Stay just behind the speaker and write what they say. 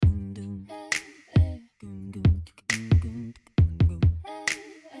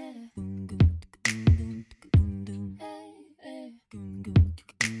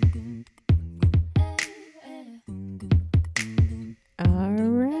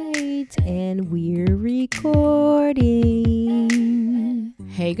and we're recording.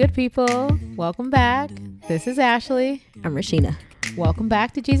 Hey, good people. Welcome back. This is Ashley. I'm Rashina. Welcome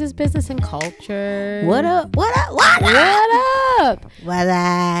back to Jesus Business and Culture. What up? What up? What up? What up? What up?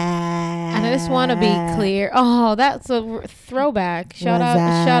 And I just want to be clear. Oh, that's a throwback. Shout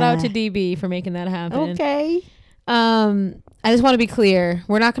out to DB for making that happen. Okay. I just want to be clear.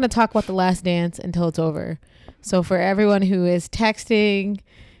 We're not going to talk about The Last Dance until it's over. So for everyone who is texting,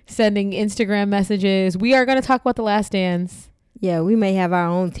 sending Instagram messages, we are going to talk about The Last Dance. Yeah, we may have our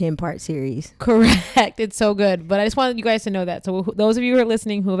own 10-part series. Correct. It's so good. But I just wanted you guys to know that. So those of you who are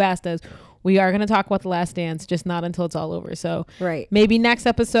listening who have asked us, we are going to talk about The Last Dance, just not until it's all over. So right. Maybe next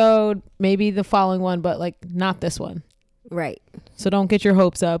episode, maybe the following one, but like not this one. Right. So don't get your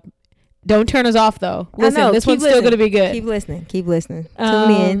hopes up. Don't turn us off though. Listen, this one's listening. still going to be good. Keep listening. Keep listening.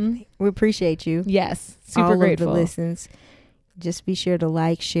 Tune in. We appreciate you. Yes. Super all grateful. Of the listens. Just be sure to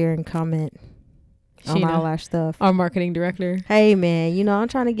like, share, and comment on Sheena, all our stuff. Our marketing director. Hey man, I'm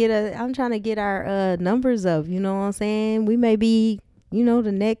trying to get our numbers up. You know what I'm saying? We may be,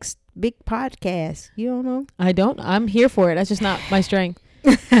 the next big podcast. You don't know? I'm here for it. That's just not my strength.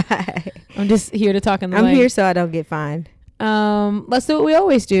 I'm just here to talk in the I'm mic. here so I don't get fined. Let's do what we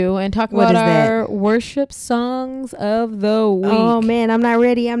always do and talk about our worship songs of the week. Oh man, I'm not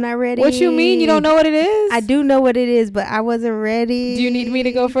ready. What you mean? You don't know what it is? I do know what it is, but I wasn't ready. Do you need me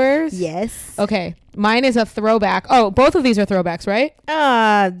to go first? Yes. Okay. Mine is a throwback. Oh, both of these are throwbacks, right?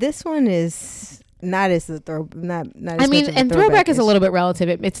 This one is not as a not as I mean, much of a and throwback is a little bit relative.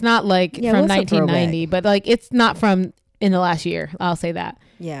 It's not like from 1990, but like it's not from in the last year. I'll say that.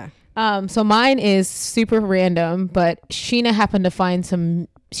 Yeah. So mine is super random, but Sheena happened to find some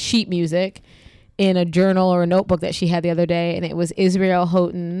sheet music in a journal or a notebook that she had the other day, and it was Israel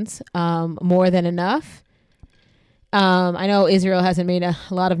Houghton's More Than Enough. I know Israel hasn't made a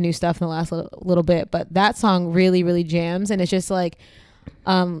lot of new stuff in the last little bit, but that song really, really jams, and it's just like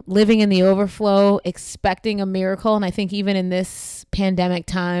living in the overflow, expecting a miracle. And I think even in this pandemic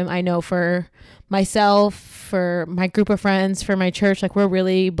time, I know for myself, for my group of friends, for my church, like we're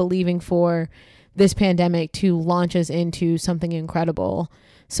really believing for this pandemic to launch us into something incredible.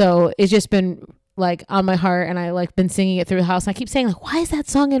 So it's just been like on my heart, and I like been singing it through the house. And I keep saying like, why is that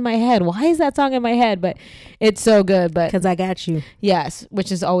song in my head? But it's so good. But because I got you. Yes,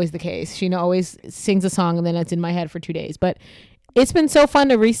 which is always the case. Sheena always sings a song and then it's in my head for 2 days. But it's been so fun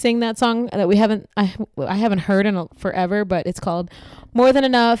to re-sing that song that I haven't heard in forever, but it's called More Than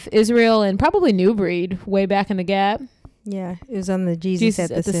Enough, Israel, and probably New Breed, way back in the Gap. Yeah, it was on the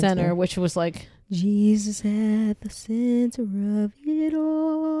Jesus at the center, which was like Jesus at the center of it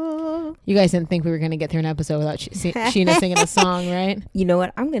all. You guys didn't think we were going to get through an episode without Sheena singing a song, right? You know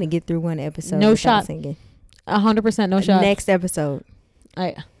what? I'm going to get through one episode no without shot. Singing. 100% no shot. Next episode.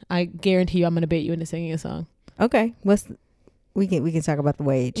 I guarantee you I'm going to bait you into singing a song. Okay. We can talk about The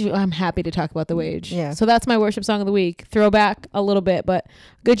Wage. I'm happy to talk about The Wage. Yeah. So that's my worship song of the week. Throwback a little bit, but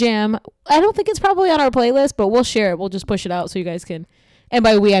good jam. I don't think it's probably on our playlist, but we'll share it. We'll just push it out so you guys can. And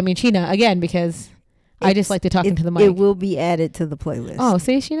by we, I mean Sheena, again, because I just like to talk into the mic. It will be added to the playlist. Oh,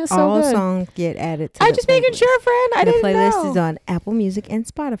 see, Sheena's so all good. All songs get added to I'm just making sure, friend. I didn't know. The playlist is on Apple Music and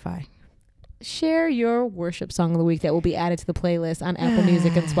Spotify. Share your worship song of the week that will be added to the playlist on Apple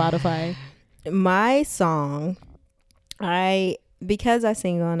Music and Spotify. My song, because I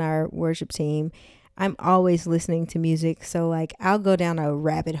sing on our worship team, I'm always listening to music. So like I'll go down a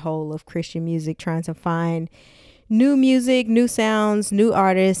rabbit hole of Christian music trying to find new music, new sounds, new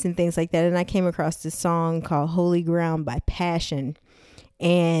artists and things like that. And I came across this song called Holy Ground by Passion.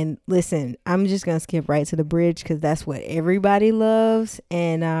 And listen, I'm just going to skip right to the bridge because that's what everybody loves.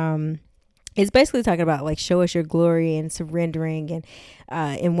 And it's basically talking about like show us your glory and surrendering, and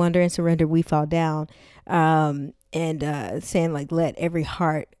in wonder and surrender we fall down. And saying like let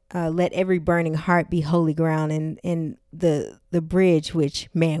every burning heart be holy ground, and the bridge, which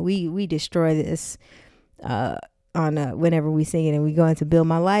man we destroy this on whenever we sing it and we go into Build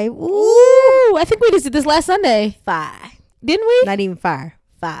My Life. Ooh, I think we just did this last Sunday. Fire. Didn't we? Not even fire.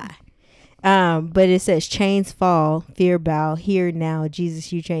 But it says chains fall, fear bow, here now,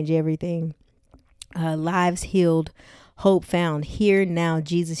 Jesus you change everything. Lives healed, hope found, here now,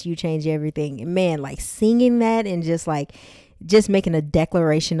 Jesus you change everything. And man, like singing that and just making a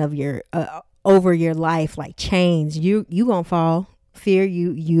declaration of your over your life, like chains, you gonna fall, fear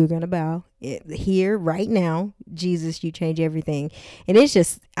you're gonna bow. Here right now, Jesus you change everything. And it's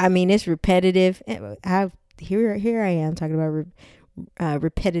just, I mean, it's repetitive. Here I am talking about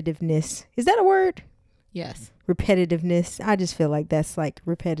repetitiveness. Is that a word? Yes. Repetitiveness. I just feel like that's like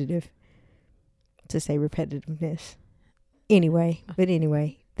repetitive to say repetitiveness. Anyway,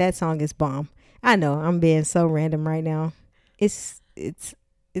 That song is bomb. I know I'm being so random right now. It's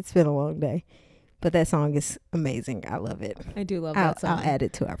been a long day, but that song is amazing. I love it. I do love I'll, that song. I'll add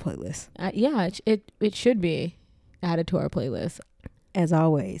it to our playlist. Yeah, it should be added to our playlist. As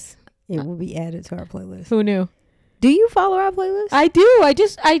always, it will be added to our playlist. Who knew? Do you follow our playlist? I do. I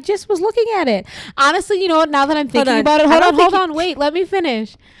just was looking at it. Honestly, you know what? Now that I'm thinking about it, hold on, wait, let me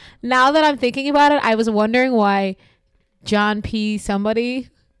finish. Now that I'm thinking about it, I was wondering why John P. somebody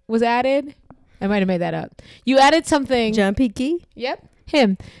was added. I might have made that up. You added something. John P. Key? Yep,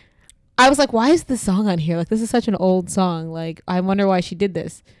 him. I was like, why is this song on here? Like, this is such an old song. Like, I wonder why she did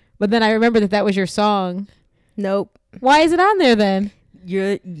this. But then I remember that was your song. Nope. Why is it on there then?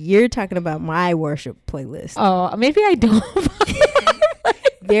 You're talking about my worship playlist. Oh, maybe I don't.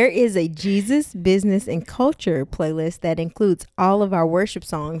 There is a Jesus, Business, and Culture playlist that includes all of our worship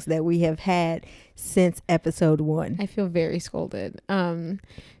songs that we have had since episode 1. I feel very scolded. What are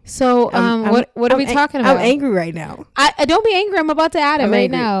we talking about? I'm angry right now. I don't be angry. I'm about to add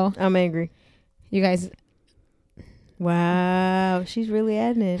it now. I'm angry. You guys. Wow, she's really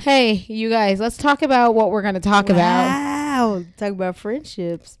adding it. Hey, you guys, let's talk about what we're going to talk about. Wow, talk about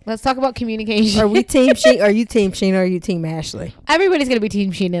friendships. Let's talk about communication. Are we team Sheen? Are you team Sheen? Or are you team Ashley? Everybody's going to be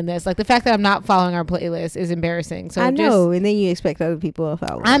team Sheen in this. Like, the fact that I'm not following our playlist is embarrassing. So I know, and then you expect other people to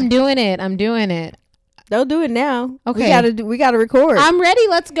follow. I'm doing it. Don't do it now. Okay. We gotta record. I'm ready.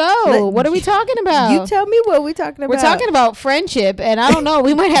 Let's go. What are we talking about? You tell me what we're talking about. We're talking about friendship, and I don't know.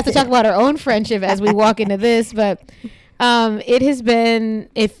 We might have to talk about our own friendship as we walk into this, but it has been.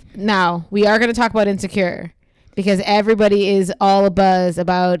 Now we are going to talk about Insecure because everybody is all abuzz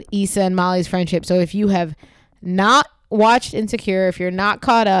about Issa and Molly's friendship. So if you have not watched Insecure, if you're not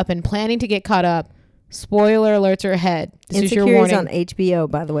caught up and planning to get caught up, spoiler alerts are ahead. This is your warning. Insecure is on HBO,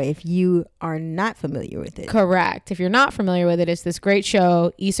 by the way, if you are not familiar with it. Correct. If you're not familiar with it, it's this great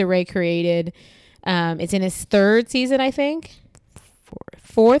show Issa Rae created. It's in its 3rd season, I think.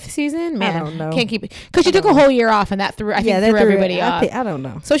 Fourth season? Man, I don't know. Can't keep it. Because she took a whole year off, and that threw everybody off. I don't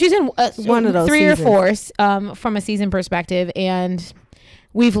know. So she's in one of those 3 seasons. or 4 from a season perspective, and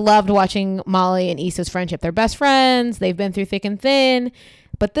we've loved watching Molly and Issa's friendship. They're best friends. They've been through thick and thin.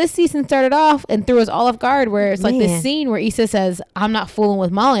 But this season started off and threw us all off guard where it's like this scene where Issa says, I'm not fooling with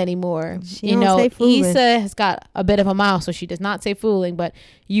Molly anymore. Issa has got a bit of a mouth, so she does not say fooling, but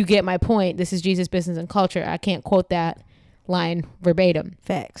you get my point. This is Jesus, Business, and Culture. I can't quote that line verbatim.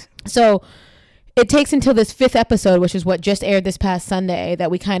 Facts. So it takes until this 5th episode, which is what just aired this past Sunday,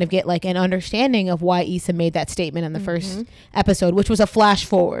 that we kind of get like an understanding of why Issa made that statement in the first episode, which was a flash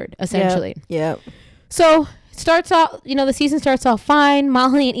forward, essentially. Yep. So starts off, the season starts off fine.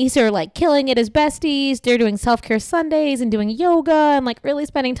 Molly and Issa are like killing it as besties. They're doing self-care Sundays and doing yoga and like really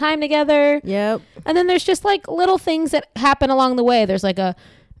spending time together. Yep. And then there's just like little things that happen along the way. There's like a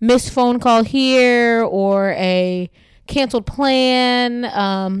missed phone call here or a canceled plan.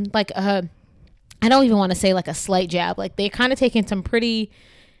 I don't even want to say like a slight jab. Like they're kind of taking some pretty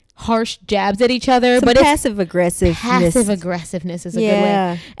harsh jabs at each other, but passive aggressiveness. Passive aggressiveness is a good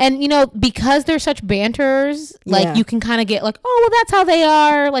way. And because they're such banters, like you can kind of get like, oh well, that's how they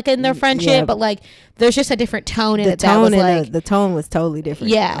are, like in their friendship. But like, there's just a different tone in it. The tone was totally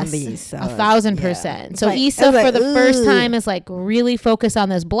different. Yes, 1,000%. So Issa for the first time is like really focused on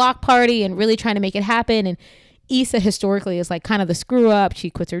this block party and really trying to make it happen. And Issa historically is like kind of the screw up. She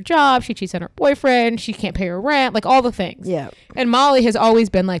quits her job. She cheats on her boyfriend. She can't pay her rent. Like all the things. Yeah. And Molly has always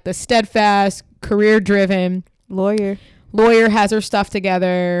been like the steadfast, career driven lawyer, has her stuff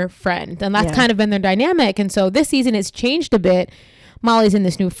together friend. And that's kind of been their dynamic. And so this season it's changed a bit. Molly's in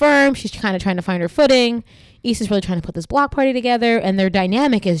this new firm. She's kind of trying to find her footing. Issa's really trying to put this block party together. And their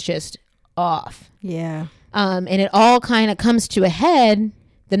dynamic is just off. Yeah. And it all kind of comes to a head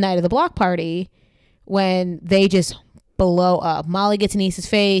the night of the block party, when they just blow up. Molly gets in Issa's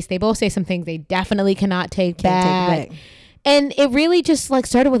face. They both say some things they definitely cannot take back. And it really just like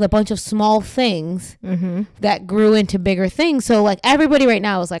started with a bunch of small things that grew into bigger things. So like everybody right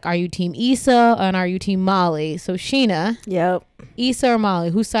now is like, are you team Issa and are you team Molly? So Sheena. Yep. Issa or Molly?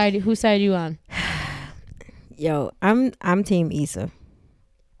 Whose side are you on? Yo, I'm team Issa.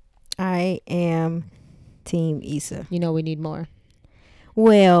 I am team Issa. We need more.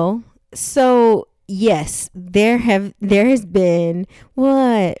 Well, so yes, there has been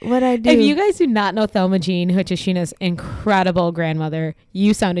what I do. If you guys do not know Thelma Jean, which is Sheena's incredible grandmother,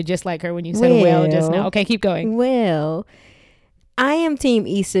 you sounded just like her when you said well just now. Okay, keep going. Well, I am team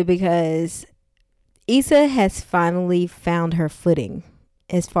Issa because Issa has finally found her footing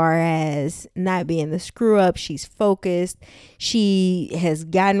as far as not being the screw up. She's focused. She has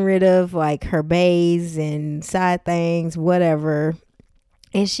gotten rid of like her bays and side things, whatever.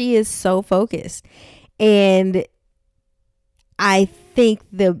 and she is so focused. And I think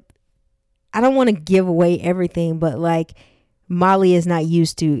I don't want to give away everything, but like Molly is not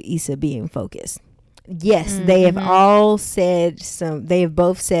used to Issa being focused. Yes, they have they have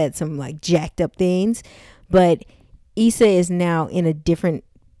both said some like jacked up things, but Issa is now in a different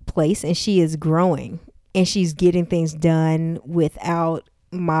place and she is growing and she's getting things done without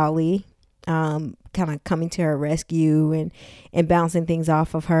Molly kind of coming to her rescue and bouncing things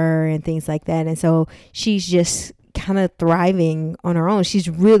off of her and things like that. And so she's just kind of thriving on her own. She's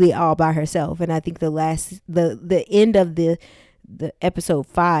really all by herself. And I think the end of the episode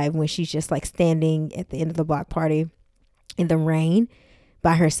 5, when she's just like standing at the end of the block party in the rain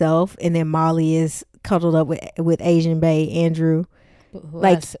by herself, and then Molly is cuddled up with Asian Bae Andrew.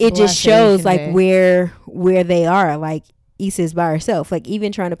 Like it just shows like where they are. Like Issa is by herself. Like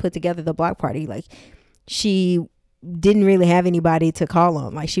even trying to put together the block party, like she didn't really have anybody to call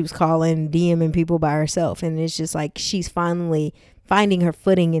on. Like she was calling, DMing people by herself, and it's just like she's finally finding her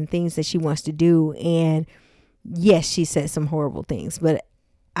footing in things that she wants to do. And yes, she said some horrible things, but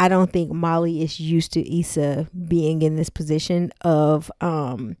I don't think Molly is used to Issa being in this position of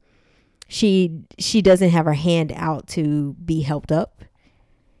she doesn't have her hand out to be helped up,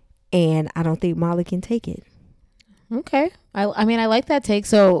 and I don't think Molly can take it. Okay. I mean, I like that take.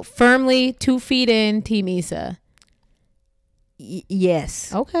 So firmly 2 feet in, Team Issa.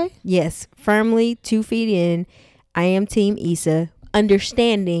 Yes. Okay. Yes. Firmly 2 feet in. I am Team Issa,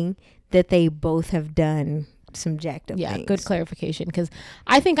 understanding that they both have done some jacked up things. Yeah, good clarification, because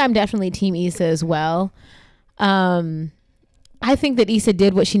I think I'm definitely Team Issa as well. I think that Issa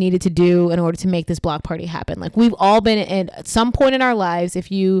did what she needed to do in order to make this block party happen. Like we've all been at some point in our lives,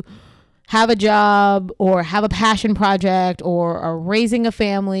 if you have a job or have a passion project or are raising a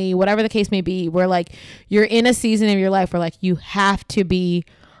family, whatever the case may be, where like you're in a season of your life where like you have to be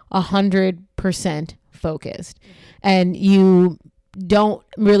 100% focused and you don't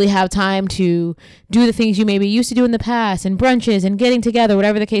really have time to do the things you maybe used to do in the past and brunches and getting together,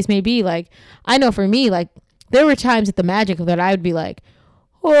 whatever the case may be. Like I know for me, like there were times at the Magic that I would be like,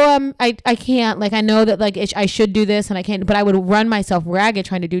 oh, I can't, like, I know that like I should do this and I can't, but I would run myself ragged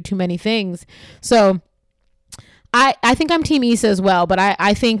trying to do too many things. So I think I'm Team Issa as well, but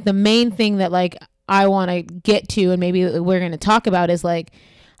I think the main thing that like I want to get to and maybe we're going to talk about is like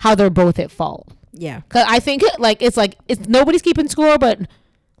how they're both at fault. Yeah. Cause I think it's nobody's keeping score, but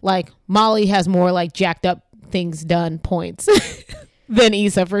like Molly has more like jacked up things done points than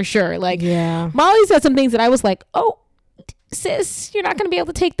Issa for sure. Like yeah. Molly said some things that I was like, oh, sis, you're not going to be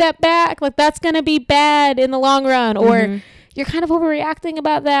able to take that back. Like that's going to be bad in the long run, or you're kind of overreacting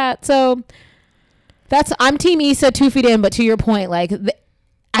about that. So I'm Team Issa 2 feet in, but to your point, like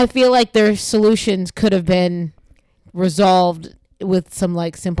I feel like their solutions could have been resolved with some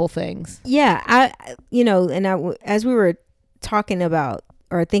like simple things. Yeah. As we were talking about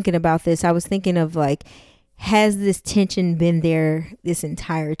or thinking about this, I was thinking of like, has this tension been there this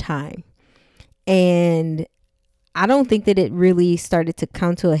entire time? And I don't think that it really started to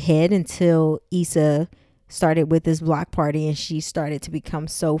come to a head until Issa started with this block party and she started to become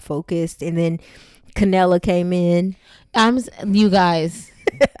so focused. And then Canella came in. You guys,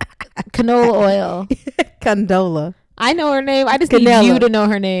 canola oil. Condola. I know her name. I just Canella. Need you to know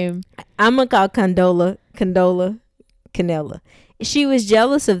her name. I'm going to call Condola, Canella. She was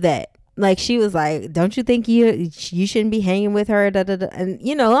jealous of that. Like she was like, don't you think you shouldn't be hanging with her? Da, da, da.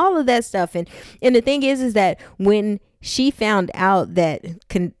 And all of that stuff. And the thing is that when she found out that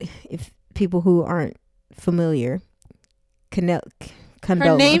if people who aren't familiar, Condola.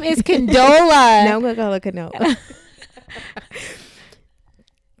 Her name is Condola. No, I'm going to call her Condola.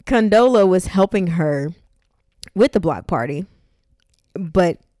 Condola was helping her with the block party,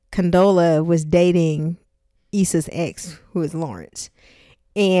 but Condola was dating Issa's ex, who is Lawrence.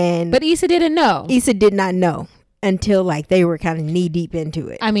 But Issa didn't know. Issa did not know until like they were kind of knee deep into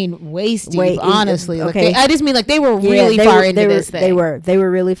it. I mean, waist deep, honestly. Okay. Like I just mean like they were really far into this thing. They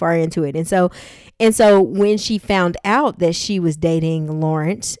were really far into it. And so when she found out that she was dating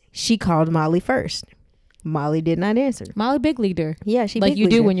Lawrence, she called Molly first. Molly did not answer. Molly big leaguer. Yeah, she like big you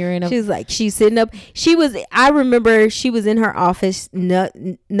leaguer. do when you're in a. She was like, she's sitting up. I remember she was in her office.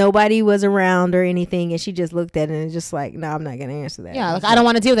 Nobody was around or anything, and she just looked at it and just like, no, I'm not gonna answer that. Yeah, like I don't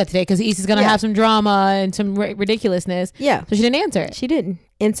want to deal with that today because Issa's gonna have some drama and some ridiculousness. Yeah, so she didn't answer it. She didn't,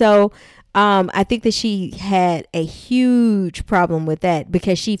 and so I think that she had a huge problem with that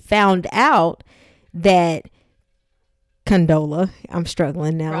because she found out that Condola. I'm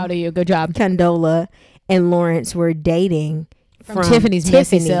struggling now. Proud of you. Good job. Condola and Lawrence were dating from Tiffany's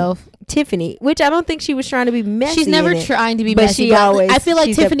messy self. Tiffany, which I don't think she was trying to be messy. She's never trying to be messy. But I feel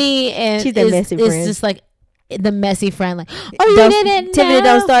like Tiffany is just like the messy friend. Like, oh, you didn't know? Tiffany,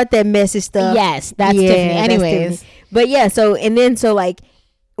 don't start that messy stuff. Yes, that's Tiffany. Anyways. But yeah, so like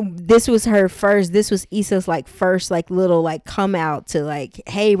this was Issa's like first like little like come out to like,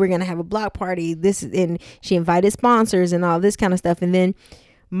 hey, we're gonna have a block party. And she invited sponsors and all this kind of stuff. And then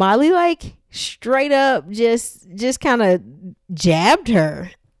Molly like straight up just kind of jabbed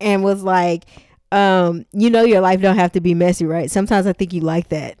her and was like, your life don't have to be messy, right? Sometimes I think you like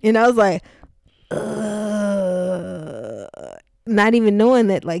that. And I was like, not even knowing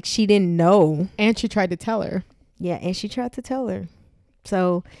that like she didn't know. And she tried to tell her. Yeah, and she tried to tell her.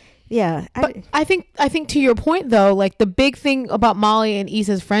 So yeah. But I think to your point though, like the big thing about Molly and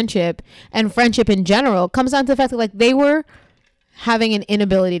Issa's friendship and friendship in general comes down to the fact that like they were having an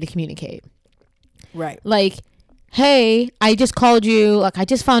inability to communicate. Right. Like, hey, I just called you. Like, I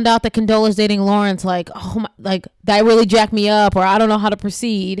just found out that Condola's dating Lawrence. Like, oh my, like that really jacked me up, or I don't know how to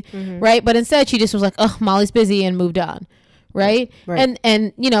proceed. Mm-hmm. Right. But instead she just was like, oh, Molly's busy, and moved on. Right. And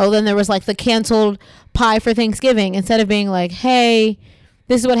then there was like the canceled pie for Thanksgiving, instead of being like, hey,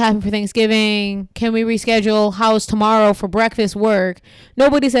 this is what happened for Thanksgiving. Can we reschedule? How's tomorrow for breakfast work?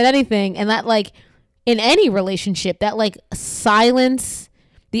 Nobody said anything. And that like in any relationship, that like silence,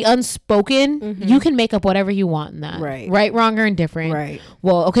 the unspoken, you can make up whatever you want in that. Right, wrong, or indifferent. Right.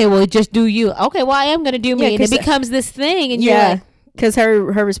 Well, okay, well, just do you. Okay, well, I am going to do me. And it becomes this thing. And you're like, because her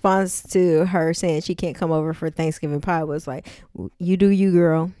response to her saying she can't come over for Thanksgiving pie was like, you do you,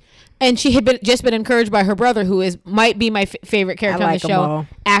 girl. And she had just been encouraged by her brother, who might be my favorite character on the show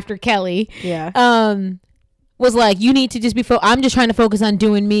after Kelly. Yeah. Was like, you need to just be I'm just trying to focus on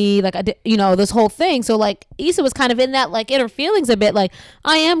doing me, like this whole thing. So like Issa was kind of in that like inner feelings a bit, like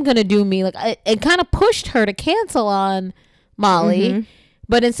I am gonna do me, like it kind of pushed her to cancel on Molly.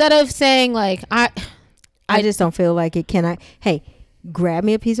 But instead of saying like I just don't feel like it. Hey, grab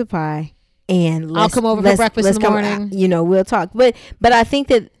me a piece of pie and I'll come over for breakfast in the morning. We'll talk. But I think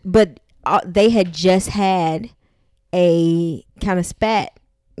that they had just had a kind of spat.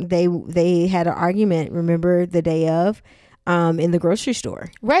 They had an argument, remember, the day of in the grocery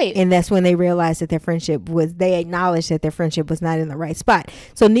store. Right. And that's when they realized that they acknowledged that their friendship was not in the right spot.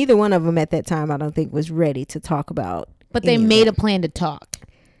 So neither one of them at that time, I don't think, was ready to talk about. But they made a plan to talk.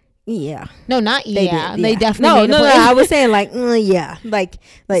 Yeah. No, not they yeah. Did, They definitely made a plan. No, I was saying like, yeah.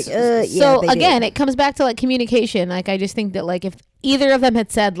 Yeah. So again, it comes back to like communication. Like I just think that like if either of them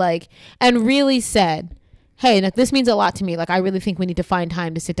had said like, and really said, hey, this means a lot to me. Like, I really think we need to find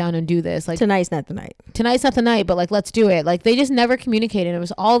time to sit down and do this. Like, tonight's not the night. Tonight's not the night, but like, let's do it. Like, they just never communicated. It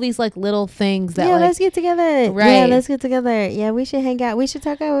was all these like little things that let's get together. Right. Yeah, let's get together. Yeah, we should hang out. We should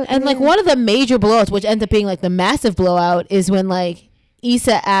talk about. And like one of the major blowouts, which ends up being like the massive blowout, is when like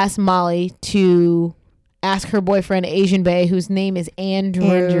Issa asked Molly to ask her boyfriend Asian Bae, whose name is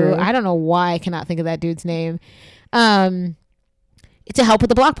Andrew. I don't know why I cannot think of that dude's name. To help with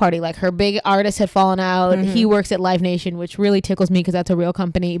the block party. Like her big artist had fallen out. He works at Live Nation, which really tickles me because that's a real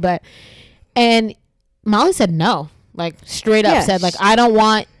company. And Molly said no, like straight up said like, I don't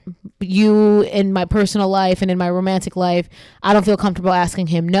want you in my personal life and in my romantic life. I don't feel comfortable asking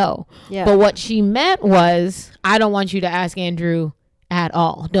him no. Yeah. But what she meant was, I don't want you to ask Andrew at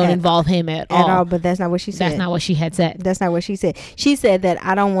all. Don't involve him at all. But that's not what she said. That's not what she had said. That's not what she said. She said that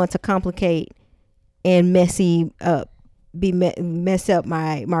I don't want to complicate and mess up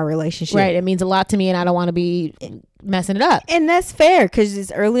my relationship. Right. It means a lot to me and I don't want to be messing it up. And that's fair because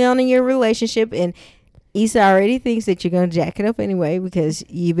it's early on in your relationship and Issa already thinks that you're going to jack it up anyway because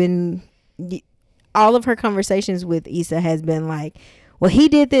all of her conversations with Issa has been like, well, he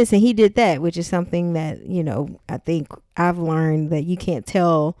did this and he did that, which is something that, I think I've learned that you can't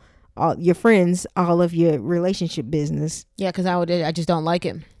tell all your friends all of your relationship business. Yeah, because I just don't like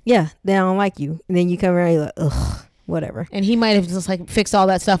him. Yeah, they don't like you. And then you come around and you're like, ugh, whatever. And he might have just like fixed all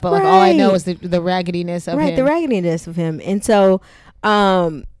that stuff, but like all I know is the raggediness of him. Right, the raggediness of him. And so,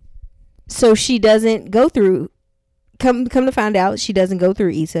 so she doesn't go through, come to find out, she doesn't go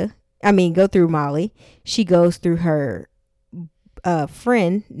through go through Molly. She goes through her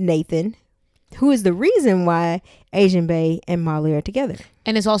friend, Nathan, who is the reason why Asian Bae and Molly are together.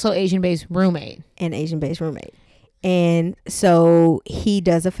 And is also Asian Bae's roommate. And so he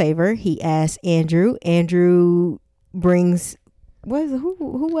does a favor. He asks Andrew. Andrew brings...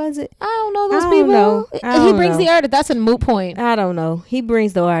 Who was it? I don't know those people. He brings the artist. That's a moot point. I don't know. He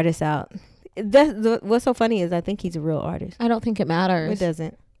brings the artist out. What's so funny is I think he's a real artist. I don't think it matters. It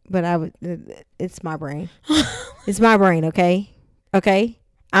doesn't. But it's my brain. It's my brain, okay? Okay?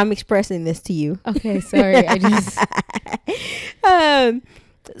 I'm expressing this to you. Okay, sorry. I just...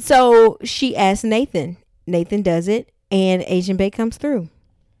 So she asked Nathan. Nathan does it, and Asian Bae comes through.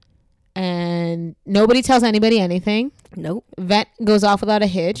 And nobody tells anybody anything. Nope. Vet goes off without a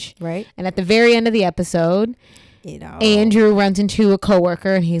hitch. Right. And at the very end of the episode, Andrew runs into a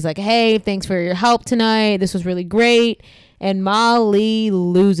coworker and he's like, hey, thanks for your help tonight. This was really great. And Molly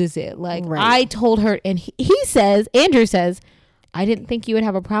loses it. Like, I told her, and Andrew says, I didn't think you would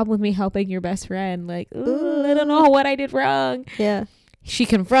have a problem with me helping your best friend. Like, ooh, I don't know what I did wrong. Yeah. She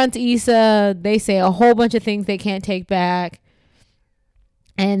confronts Issa. They say a whole bunch of things they can't take back.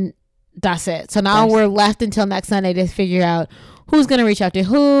 And that's it. So now we're left until next Sunday to figure out who's going to reach out to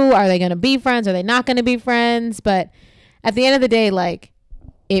who. Are they going to be friends? Are they not going to be friends? But at the end of the day, like,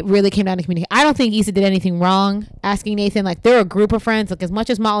 it really came down to communication. I don't think Issa did anything wrong asking Nathan. Like, they're a group of friends. Like, as much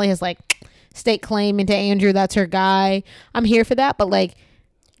as Molly has, like, stake claim into Andrew, that's her guy, I'm here for that. But, like,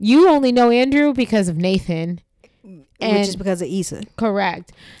 you only know Andrew because of Nathan. Which is because of Issa.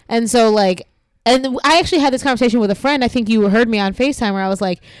 Correct. And so, like, and I actually had this conversation with a friend. I think you heard me on FaceTime where I was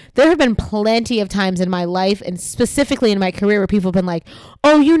like, there have been plenty of times in my life and specifically in my career where people have been like,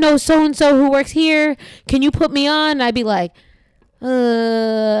 oh, you know so-and-so who works here. Can you put me on? And I'd be like,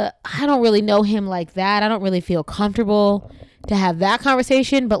 I don't really know him like that. I don't really feel comfortable to have that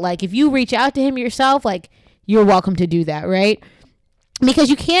conversation. But, like, if you reach out to him yourself, like, you're welcome to do that, right?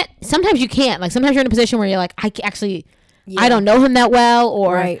 Because sometimes you can't. Like, sometimes you're in a position where you're like, I don't know him that well,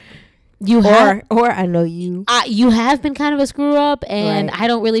 or... Right. Or I know you. You have been kind of a screw up, and I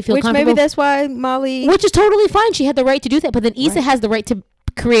don't really feel comfortable. Maybe that's why Molly. Which is totally fine. She had the right to do that, but then Issa has the right to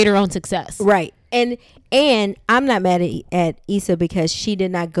create her own success. Right, and I'm not mad at Issa because she did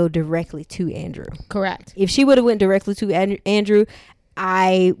not go directly to Andrew. Correct. If she would have went directly to Andrew,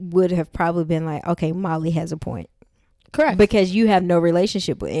 I would have probably been like, okay, Molly has a point. Correct. Because you have no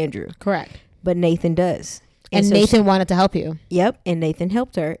relationship with Andrew. Correct. But Nathan does. And so Nathan wanted to help you. Yep. And Nathan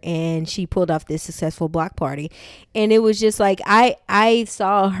helped her. And she pulled off this successful block party. And it was just like, I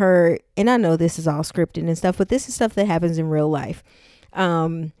saw her, and I know this is all scripted and stuff, but this is stuff that happens in real life.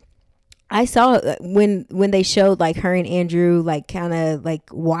 I saw when they showed like her and Andrew, like kind of like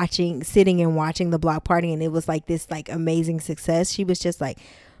sitting and watching the block party. And it was like this like amazing success. She was just like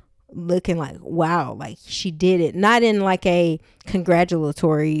looking like, wow, like she did it. Not in like a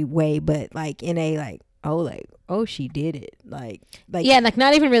congratulatory way, but like in a like, oh, she did it. Like yeah, like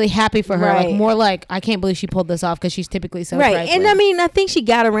not even really happy for her. Right. Like more like, I can't believe she pulled this off because she's typically so right. priceless. And I mean, I think she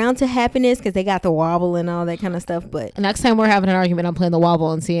got around to happiness because they got the wobble and all that kind of stuff. But next time we're having an argument, I'm playing the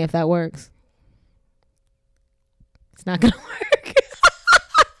wobble and seeing if that works. It's not gonna work.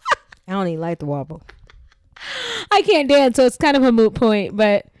 I don't even like the wobble. I can't dance, so it's kind of a moot point.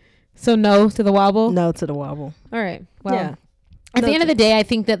 But so no to the wobble. No to the wobble. All right. Well. Yeah. At the end of the day, I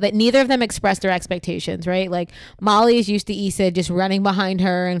think that neither of them expressed their expectations, right? Like Molly is used to Issa just running behind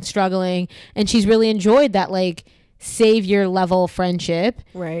her and struggling, and she's really enjoyed that like savior level friendship.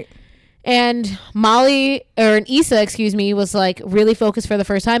 Right. And Issa, was like really focused for the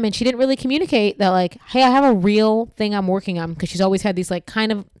first time, and she didn't really communicate that like, hey, I have a real thing I'm working on, because she's always had these like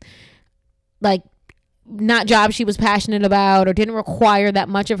kind of like not jobs she was passionate about or didn't require that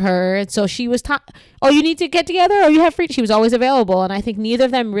much of her. And so she was you need to get together, or you have free. She was always available. And I think neither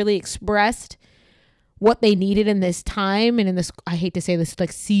of them really expressed what they needed in this time and in this, I hate to say this,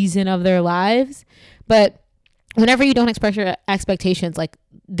 like season of their lives. But whenever you don't express your expectations, like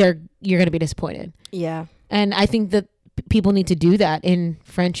you're going to be disappointed. Yeah. And I think that people need to do that in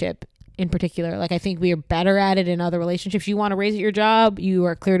friendship in particular. Like I think we are better at it in other relationships. You want to raise at your job, you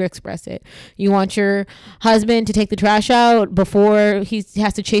are clear to express it. You want your husband to take the trash out before he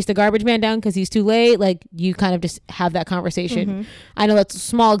has to chase the garbage man down because he's too late. Like you kind of just have that conversation. Mm-hmm. I know that's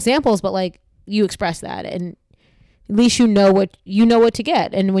small examples, but like you express that, and at least you know what to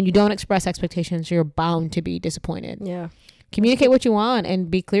get. And when you don't express expectations, you're bound to be disappointed. Yeah. Communicate what you want and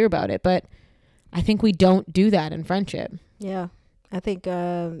be clear about it. But I think we don't do that in friendship. Yeah. I think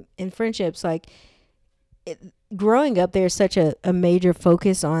in friendships, like growing up, there's such a major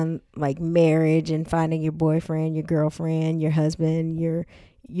focus on like marriage and finding your boyfriend, your girlfriend, your husband,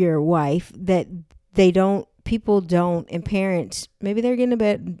 your wife, that people don't, and parents, maybe they're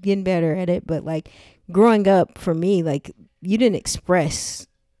getting better at it, but like growing up for me, like you didn't express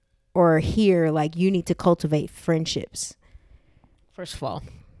or hear like you need to cultivate friendships. First of all,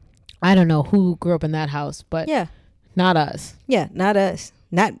 I don't know who grew up in that house, but yeah. Not us. Yeah, not us.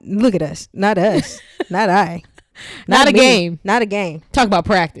 Look at us. Not us. Not I. Not a game. Not a game. Talk about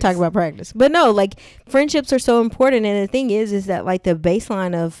practice. But no, like friendships are so important. And the thing is that like the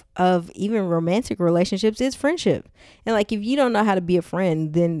baseline of even romantic relationships is friendship. And like if you don't know how to be a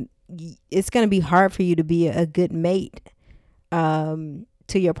friend, then it's going to be hard for you to be a good mate to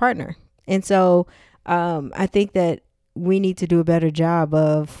to your partner. And so I think that we need to do a better job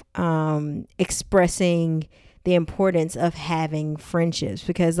of expressing the importance of having friendships,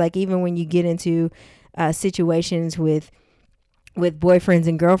 because like even when you get into situations with boyfriends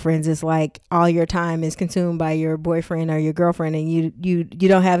and girlfriends, it's like all your time is consumed by your boyfriend or your girlfriend, and you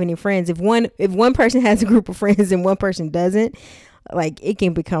don't have any friends. If one person has a group of friends and one person doesn't, like it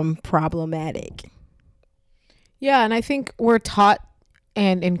can become problematic. Yeah, and I think we're taught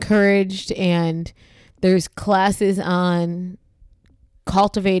and encouraged, and there's classes on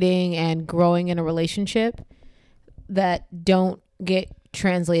cultivating and growing in a relationship that don't get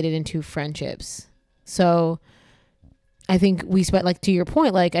translated into friendships. So I think we spent, like, to your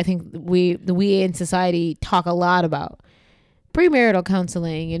point, like I think we in society talk a lot about premarital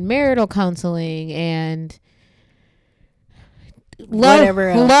counseling and marital counseling and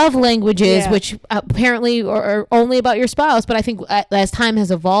love languages, which apparently are only about your spouse. But I think as time has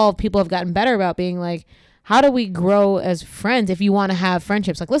evolved, people have gotten better about being like, how do we grow as friends if you want to have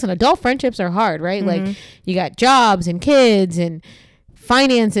friendships? Like, listen, adult friendships are hard, right? Mm-hmm. Like you got jobs and kids and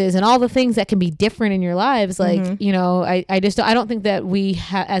finances and all the things that can be different in your lives. Like, mm-hmm. you know, I don't think that we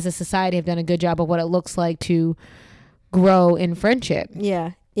as a society have done a good job of what it looks like to grow in friendship.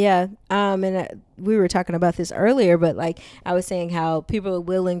 Yeah. And we were talking about this earlier, but like I was saying how people are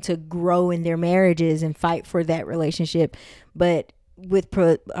willing to grow in their marriages and fight for that relationship. But with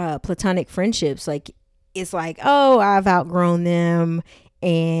platonic friendships, like it's like, oh, I've outgrown them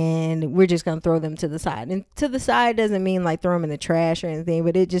and we're just going to throw them to the side. And to the side doesn't mean like throw them in the trash or anything,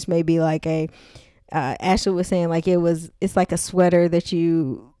 but it just may be like Ashley was saying, like it's like a sweater that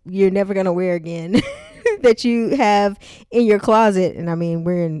you're never going to wear again. That you have in your closet. And I mean,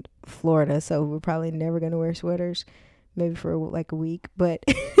 we're in Florida, so we're probably never going to wear sweaters, maybe for like a week, but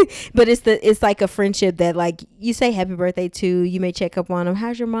but it's like a friendship that like you say happy birthday to, you may check up on them,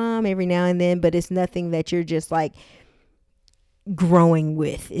 how's your mom, every now and then, but it's nothing that you're just like growing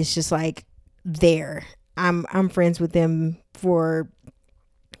with. It's just like there. I'm friends with them for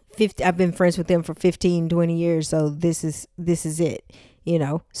I've been friends with them for 15, 20 years, so this is it, you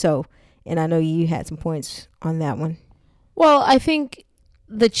know. So, and I know you had some points on that one. Well, I think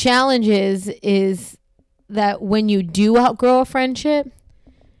the challenge is that when you do outgrow a friendship,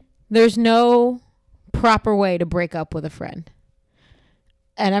 there's no proper way to break up with a friend.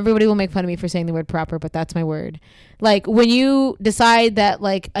 And everybody will make fun of me for saying the word proper, but that's my word. Like when you decide that,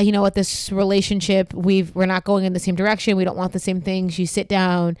 like, you know what, this relationship, we're not going in the same direction, we don't want the same things, you sit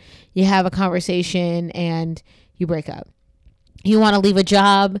down, you have a conversation, and you break up. You want to leave a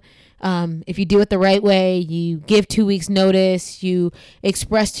job. If you do it the right way, you give 2 weeks notice, you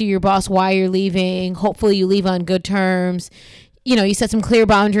express to your boss why you're leaving. Hopefully you leave on good terms. You know, you set some clear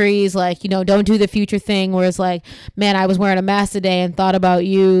boundaries, like, you know, don't do the future thing where it's like, man, I was wearing a mask today and thought about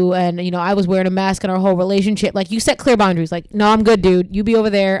you. And, you know, I was wearing a mask in our whole relationship. Like, you set clear boundaries. Like, no, I'm good, dude. You be over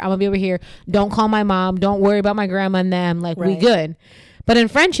there. I'm gonna be over here. Don't call my mom. Don't worry about my grandma and them. Like, right. We good. But in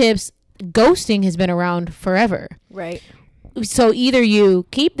friendships, ghosting has been around forever. Right. So either you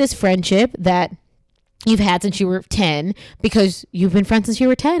keep this friendship that you've had since you were 10 because you've been friends since you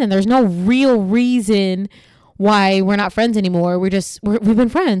were 10 and there's no real reason why we're not friends anymore. We've been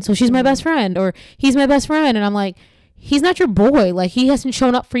friends. So she's my best friend or he's my best friend. And I'm like, he's not your boy. Like, he hasn't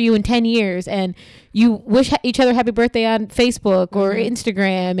shown up for you in 10 years and you wish each other happy birthday on Facebook or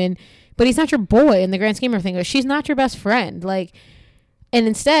Instagram. But he's not your boy in the grand scheme of things. She's not your best friend. Like, and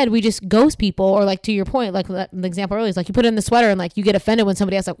instead we just ghost people, or like to your point, like the example earlier is like you put in the sweater and like you get offended when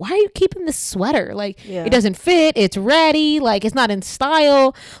somebody else like, why are you keeping this sweater? Like It doesn't fit. It's ratty. Like it's not in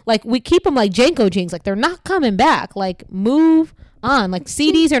style. Like we keep them like Janko jeans. Like they're not coming back. Like move on. Like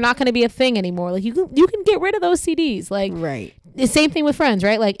CDs are not going to be a thing anymore. Like you can get rid of those CDs. Like right. The same thing with friends,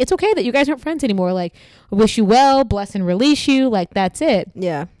 right? Like it's okay that you guys aren't friends anymore. Like I wish you well, bless and release you. Like that's it.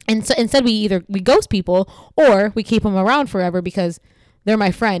 Yeah. And so instead we ghost people or we keep them around forever because they're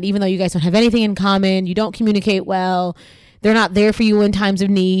my friend, even though you guys don't have anything in common. You don't communicate well. They're not there for you in times of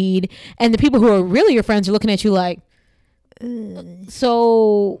need. And the people who are really your friends are looking at you like,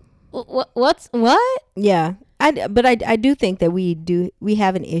 so what? Yeah. I do think that we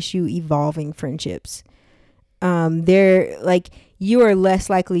have an issue evolving friendships. They're like, you are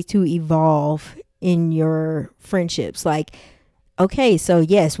less likely to evolve in your friendships. Like, okay, so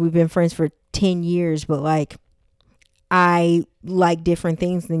yes, we've been friends for 10 years, but like, I like different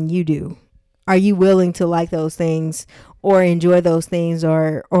things than you do. Are you willing to like those things or enjoy those things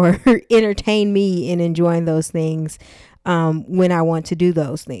or entertain me in enjoying those things when I want to do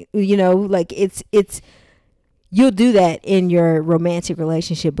those things? You know, like it's you'll do that in your romantic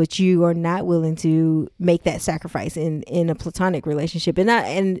relationship, but you are not willing to make that sacrifice in a platonic relationship.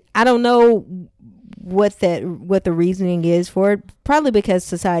 And I don't know what the reasoning is for it. Probably because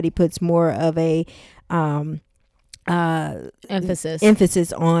society puts more of a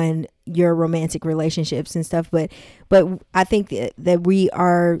emphasis on your romantic relationships and stuff, but I think that we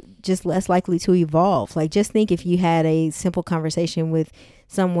are just less likely to evolve. Like, just think if you had a simple conversation with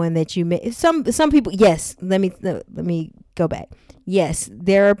someone that you met. Some people, yes, let me go back. Yes,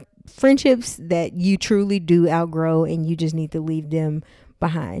 there are friendships that you truly do outgrow and you just need to leave them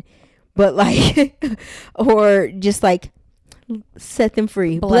behind, but like or just like set them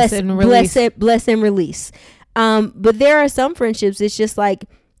free, bless and release. But there are some friendships, it's just like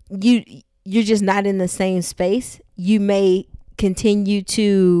you're just not in the same space. You may continue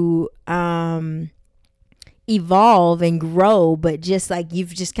to evolve and grow, but just like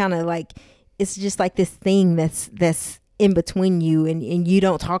you've just kind of like, it's just like this thing that's in between you, and you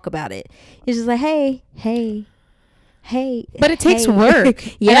don't talk about it. It's just like, hey, but it takes work.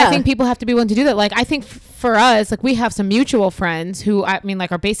 Yeah. And I think people have to be willing to do that. Like, I think for us, like, we have some mutual friends who, I mean,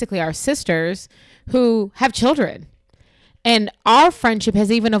 like, are basically our sisters who have children, and our friendship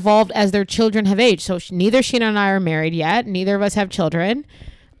has even evolved as their children have aged. So neither Sheena and I are married yet. Neither of us have children,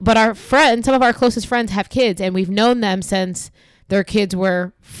 but our friends, some of our closest friends, have kids, and we've known them since their kids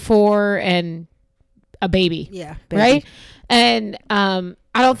were 4 and a baby. Yeah. Baby. Right. And I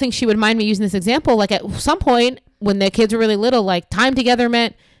don't think she would mind me using this example. Like, at some point when the kids were really little, like, time together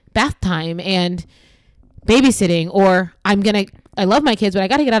meant bath time and babysitting, or I love my kids, but I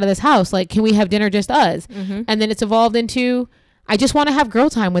got to get out of this house. Like, can we have dinner just us? Mm-hmm. And then it's evolved into, I just want to have girl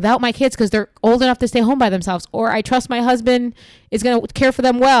time without my kids because they're old enough to stay home by themselves. Or I trust my husband is going to care for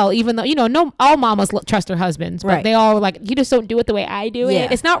them well, even though, no, all mamas trust their husbands, but right. They all like, you just don't do it the way I do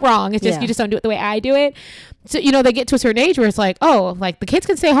it. It's not wrong. It's just, you just don't do it the way I do it. So, they get to a certain age where it's like, oh, like the kids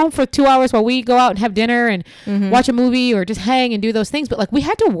can stay home for 2 hours while we go out and have dinner and watch a movie or just hang and do those things. But like, we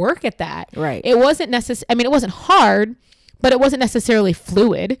had to work at that. Right. It wasn't it wasn't hard, but it wasn't necessarily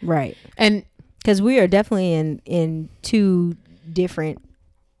fluid. Right. And because we are definitely in two different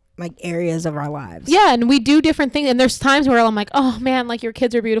like areas of our lives. Yeah. And we do different things. And there's times where I'm like, oh man, like your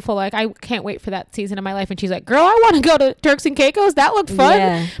kids are beautiful. Like, I can't wait for that season of my life. And she's like, girl, I want to go to Turks and Caicos. That looked fun.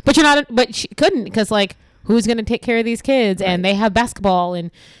 Yeah. But she couldn't, because like, who's going to take care of these kids? Right. And they have basketball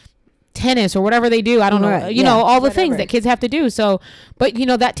and tennis or whatever they do. I don't know, all the things that kids have to do. So, but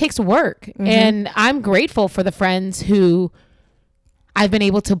that takes work. Mm-hmm. And I'm grateful for the friends who I've been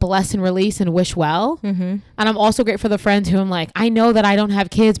able to bless and release and wish well. Mm-hmm. And I'm also grateful for the friends who I'm like, I know that I don't have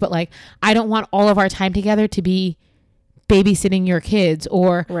kids, but like, I don't want all of our time together to be babysitting your kids,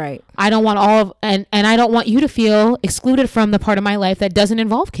 or right. I don't want and I don't want you to feel excluded from the part of my life that doesn't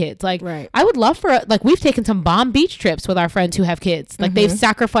involve kids. Like, right. I would love we've taken some bomb beach trips with our friends who have kids. Like, they've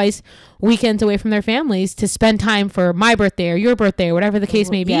sacrificed weekends away from their families to spend time for my birthday or your birthday or whatever the case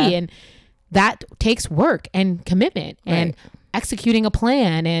may be. And that takes work and commitment and executing a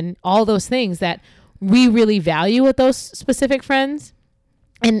plan and all those things that we really value with those specific friends.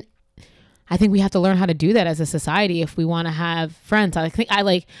 And I think we have to learn how to do that as a society if we want to have friends. I think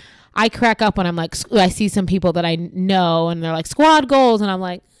I crack up when I'm like, I see some people that I know and they're like squad goals, and I'm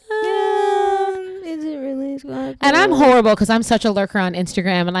like, is it really squad goals? And I'm horrible because I'm such a lurker on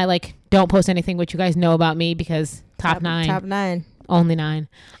Instagram, and I like don't post anything which you guys know about me because top 9. Only 9.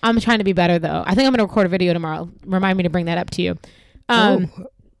 I'm trying to be better though. I think I'm going to record a video tomorrow. Remind me to bring that up to you.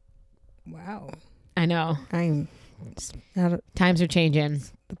 Wow. I know. Times are changing.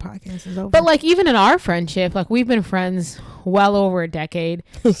 The podcast is over. But like, even in our friendship, like, we've been friends well over a decade.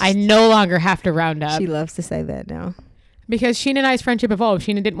 I no longer have to round up. She loves to say that now. Because Sheena and I's friendship evolved.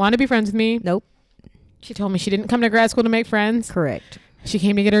 Sheena didn't want to be friends with me. Nope. She told me she didn't come to grad school to make friends. Correct. She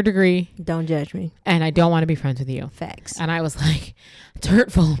came to get her degree. Don't judge me. And I don't want to be friends with you. Facts. And I was like, it's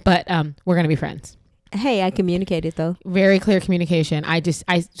hurtful, but we're going to be friends. Hey, I communicated though. Very clear communication. I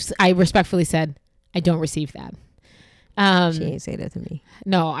respectfully said, I don't receive that. She ain't say that to me.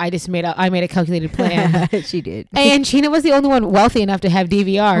 No, I made a calculated plan. She did. And Sheena was the only one wealthy enough to have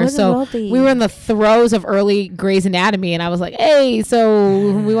DVR. So we were in the throes of early Grey's Anatomy, and I was like, hey,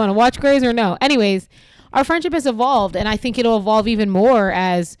 so we want to watch Grey's or no? Anyways, our friendship has evolved, and I think it'll evolve even more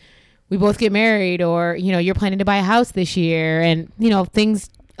as we both get married, or, you're planning to buy a house this year, and, things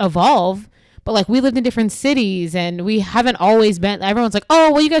evolve. But like, we lived in different cities, and we haven't always been, everyone's like,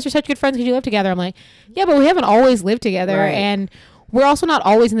 oh, well, you guys are such good friends because you live together. I'm like, yeah, but we haven't always lived together. Right. And we're also not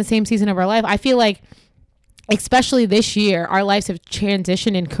always in the same season of our life. I feel like especially this year, our lives have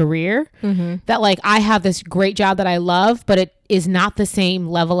transitioned in career, that like I have this great job that I love, but it is not the same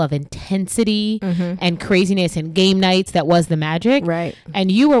level of intensity and craziness and game nights that was the Magic. Right.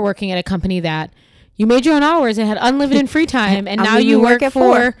 And you were working at a company that you made your own hours and had unlimited free time, and now you work at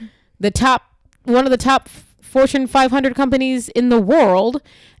for one of the top Fortune 500 companies in the world.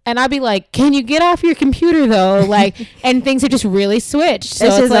 And I'd be like, can you get off your computer though? Like, and things have just really switched.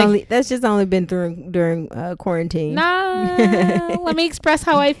 So that's just only been during quarantine. Nah, let me express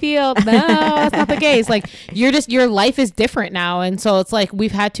how I feel. No, that's not the case. Like, your life is different now. And so it's like,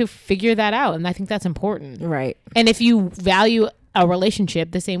 we've had to figure that out. And I think that's important. Right. And if you value a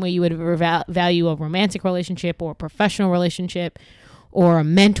relationship the same way you would value a romantic relationship or a professional relationship or a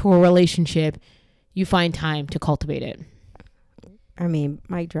mentor relationship, you find time to cultivate it. I mean,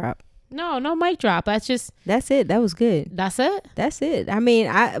 mic drop. No mic drop. That's it. That was good. That's it. That's it. I mean,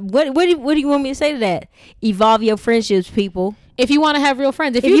 what do you want me to say to that? Evolve your friendships, people. If you want to have real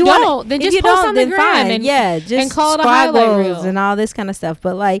friends, if you don't, then just post on the gram and call it a highlight reel and all this kind of stuff.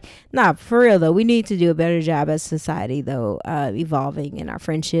 But like, nah, for real though, we need to do a better job as a society though, evolving in our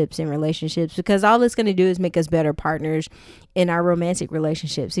friendships and relationships, because all it's going to do is make us better partners in our romantic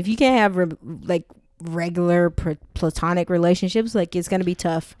relationships. If you can't have regular platonic relationships, like, it's going to be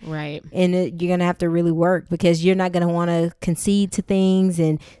tough, right? And you're going to have to really work, because you're not going to want to concede to things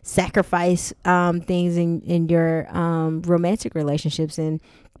and sacrifice things in your romantic relationships. And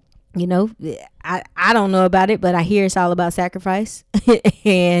you know, I don't know about it, but I hear it's all about sacrifice.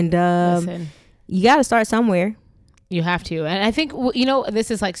 And you got to start somewhere. You have to. And I think, you know, this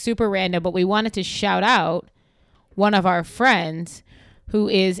is like super random, but we wanted to shout out one of our friends who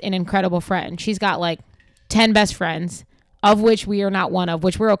is an incredible friend. She's got like 10 best friends, of which we are not one of,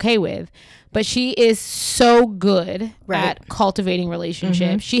 which we're okay with. But she is so good at cultivating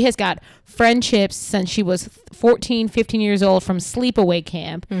relationships. She has got friendships since she was 14, 15 years old from Sleepaway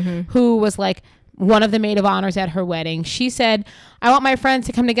Camp, who was like one of the maid of honors at her wedding. She said, I want my friends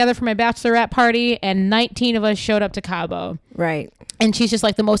to come together for my bachelorette party, and 19 of us showed up to Cabo. Right. And she's just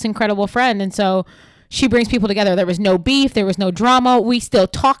like the most incredible friend. And so she brings people together. There was no beef. There was no drama. We still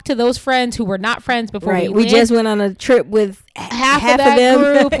talk to those friends who were not friends before. Right. We just went on a trip with half of that them.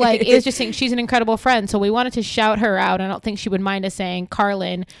 Group. Like, it's just saying she's an incredible friend. So we wanted to shout her out. I don't think she would mind us saying,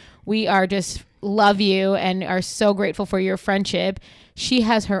 Carlin, we are just love you and are so grateful for your friendship. She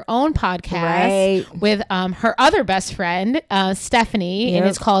has her own podcast with her other best friend, Stephanie, and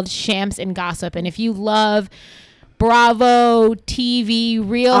it's called Shams and Gossip. And if you love Bravo, TV,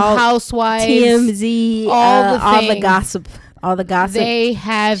 Real Housewives, TMZ, all the gossip. They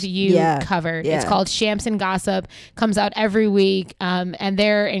have you covered. It's called Shams and Gossip. Comes out every week, and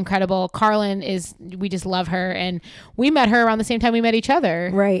they're incredible. Carlin we just love her, and we met her around the same time we met each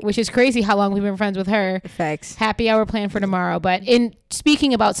other. Right, which is crazy how long we've been friends with her. Facts. Happy hour planned for tomorrow. But in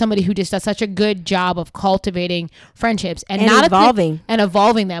speaking about somebody who just does such a good job of cultivating friendships and not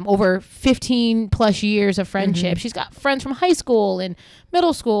evolving them over 15 plus years of friendship. She's got friends from high school and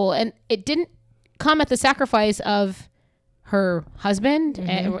middle school, and it didn't come at the sacrifice of her husband,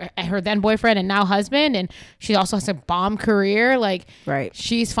 her then boyfriend and now husband, and she also has a bomb career. Like,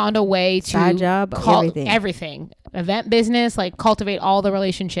 she's found a way to side job, everything, event business, like cultivate all the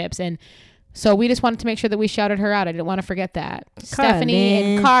relationships. And so we just wanted to make sure that we shouted her out. I didn't want to forget that. Stephanie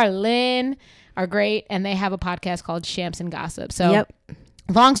and Carlin are great, and they have a podcast called Shams and Gossip. So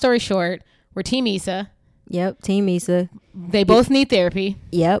long story short, we're Team Issa. Yep, Team Issa. They both need therapy.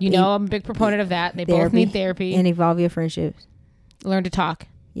 Yep. You know, I'm a big proponent of that. They both need therapy. And evolve your friendships. Learn to talk.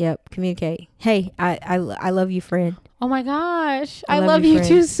 Yep, communicate. Hey, I love you, friend. Oh my gosh. I love you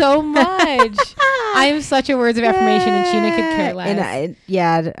too so much. I am such a words of affirmation, and Sheena could care less.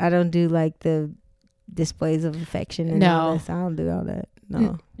 And I don't do like the displays of affection and all this. I don't do all that.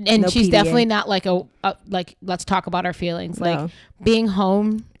 No. And she's PDA. Definitely not like like, let's talk about our feelings. Like, being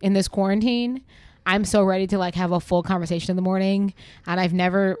home in this quarantine, I'm so ready to like have a full conversation in the morning, and I've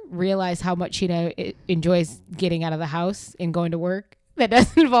never realized how much Sheena enjoys getting out of the house and going to work. That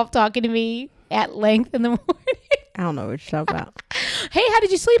doesn't involve talking to me at length in the morning. I don't know what you're talking about. Hey, how did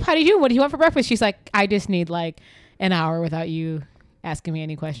you sleep? How did you? What do you want for breakfast? She's like, I just need like an hour without you asking me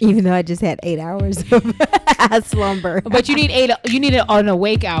any questions. Even though I just had 8 hours of slumber. But you need an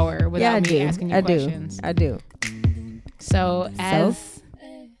awake hour without me asking you questions. I do. So as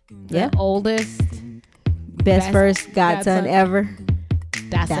the oldest, best first godson ever.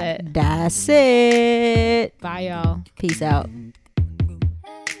 That's it. That's it. Bye, y'all. Peace out.